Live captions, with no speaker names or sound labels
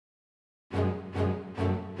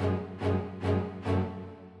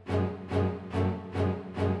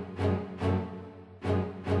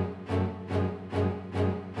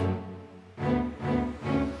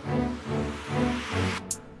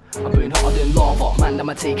burning hotter than lava. Man,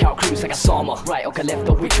 I'ma take out crews like a summer. Right, okay, left,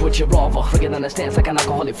 or which would you rather? Friggin' on the stairs like an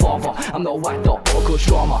alcoholic father. I'm not whacked up, but a good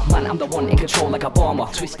drama. Man, I'm the one in control like a bomber.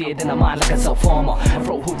 Twisted in the mind like a self-farmer. I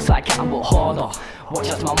throw hooks like cat, but harder. Watch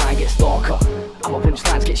as my mind gets darker. And my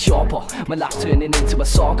punchlines get sharper. My life's turning into a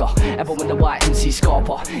saga. Ever when the white MC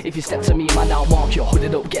scarper. If you step to me, man, I'll mark you. Hood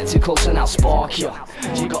it up, get too close and I'll spark you.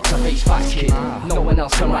 You got to face facts, kid. No one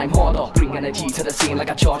else can rhyme harder. Bring energy to the scene like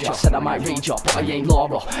a charger. Said I might rage up, but I ain't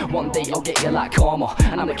Laura. One day I'll get you like karma.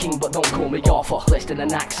 And I'm the king, but don't call me Arthur. Less than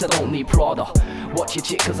an axe, I don't need Prada. Watch your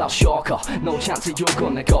chick, cause I'll shark her. No chance that you're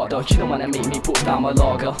gonna guard her. You don't wanna make me put down my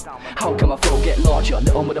lager. How can my flow get larger?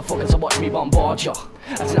 Little motherfuckers, so watch me bombard ya.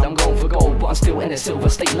 I said I'm going for gold, but I'm still in a silver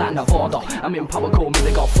state like Nevada. I'm in power, call me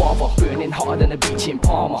the Godfather. Burning hotter than a beach in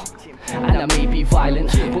Palma. And I may be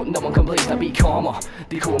violent, but no one complains to be calmer.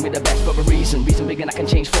 They call me the best for a reason. Reason big and I can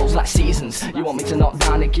change flows like seasons. You want me to knock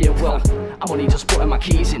down the gear? Well, I'm only just putting my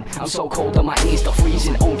keys in. I'm so cold that my knees are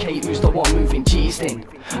freezing. Okay, who's the one moving G's then?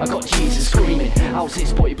 I got Jesus screaming. How's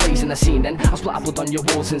this boy blazing the scene then? I'll splatter blood on your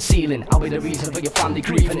walls and ceiling. I'll be the reason for your family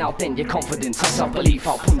grieving. Out then your confidence and self-belief.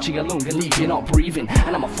 I'll punch you lung and leave you not breathing.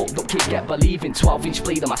 And I'm a fucked up kid, get believing. 12-inch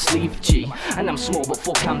blade on my sleeve, G. And I'm small but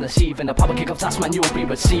fuck, I'm deceiving. The power kick of task, man, you'll be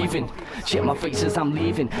receiving. Check my face as I'm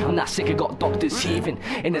leaving. I'm that sick, I got doctors heaving.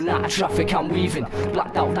 In and out of traffic, I'm weaving.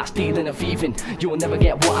 Blacked out, that's dealing and thieving. You'll never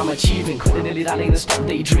get what I'm achieving. Quit the dilly-dally and stop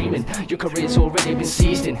daydreaming. Your career's already been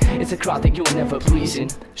seized in. It's a crowd that you'll never please in.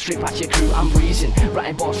 Straight past your crew, I'm breezing.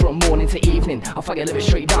 Writing bars from morning to evening. I'll fucking live it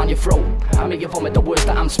straight down your throat. I make you vomit the words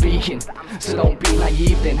that I'm speaking. So don't be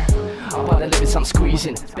naive then. About the lyrics I'm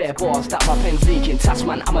squeezing. Bare bars that my pen's leaking. Task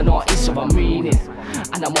man, I'm an artist of a meaning.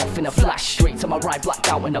 And I'm off in a flash. Straight to my right, blacked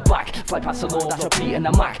out in the back. Fly past the law, that's repeating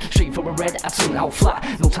the Mac. Straight for a red, I turn out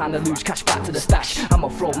flat. No time to lose, cash back to the stash. I'm a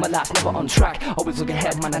throw, my life's never on track. Always look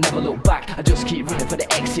ahead, man, I never look back. I just keep running for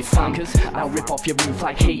the exit fam. Cause I'll rip off your roof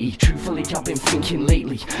like Haiti. Truthfully, I've been thinking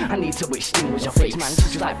lately. I need to extinguish your face, man,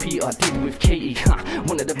 just like Peter did with Katie.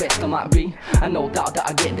 One of the best I might be. And no doubt that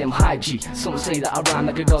I get them high G. Some say that I rhyme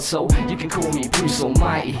like a god, so you can call me Bruce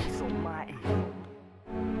Almighty.